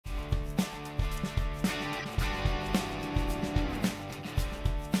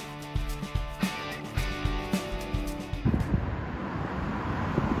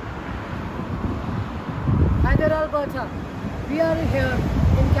Alberta. We are here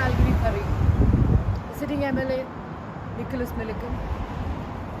in Calgary-Currie. The sitting MLA, Nicholas Milliken.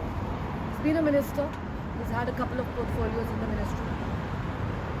 He's been a minister. He's had a couple of portfolios in the ministry.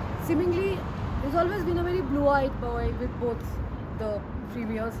 Seemingly, he's always been a very blue-eyed boy with both the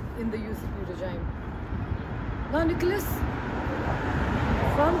premiers in the UCP regime. Now Nicholas,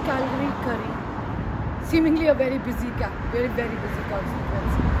 from Calgary-Currie, seemingly a very busy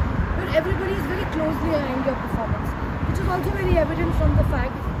constituency, where everybody is very closely eyeing your performance, which is also very evident from the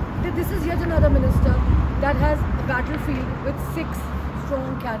fact that this is yet another minister that has a battlefield with 6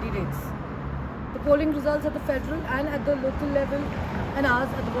 strong candidates. The polling results at the federal and at the local level and ours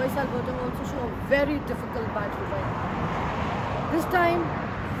at the Voice Alberta also show a very difficult battle right now. This time,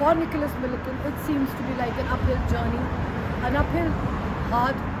 for Nicholas Milliken, it seems to be like an uphill journey, an uphill,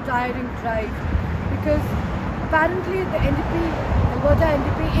 hard, tiring drive, because apparently the Alberta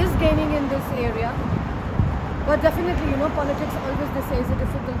NDP is gaining in this area. But definitely, politics always, they say, is a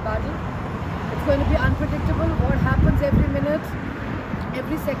difficult battle. It's going to be unpredictable. What happens every minute,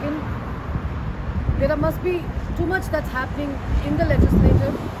 every second. There must be too much that's happening in the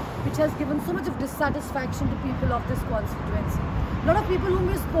legislature, which has given so much of dissatisfaction to people of this constituency. A lot of people whom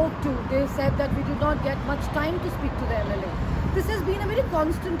we spoke to, they said that we did not get much time to speak to the MLA. This has been a very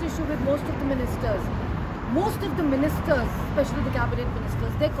constant issue with most of the ministers. Most of the ministers, especially the cabinet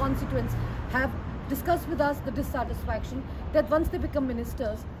ministers, their constituents have discussed with us the dissatisfaction that once they become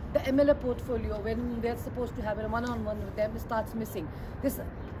ministers, the MLA portfolio, when they're supposed to have a one-on-one with them, starts missing.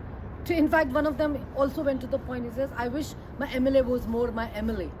 In fact, one of them also went to the point, he says, I wish my MLA was more my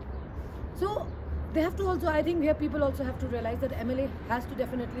MLA. So they have to also, I think here people also have to realize that MLA has to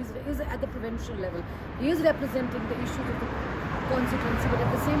definitely, is at the provincial level. He is representing the issues of the constituency, but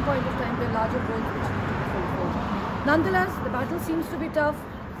at the same point of time, there are larger roles which need to be fulfilled. Nonetheless, the battle seems to be tough.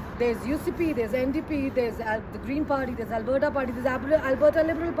 There's UCP, there's NDP, there's the Green Party, there's Alberta Party, there's Alberta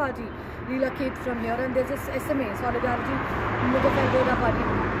Liberal Party, Leela Kate from here, and there's this SMA, Solidarity, of Alberta Party,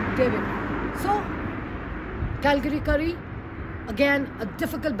 David. So, Calgary-Currie, again, a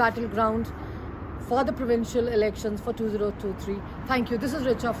difficult battleground for the provincial elections for 2023. Thank you. This is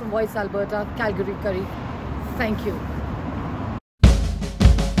Richa from Voice Alberta, Calgary-Currie. Thank you.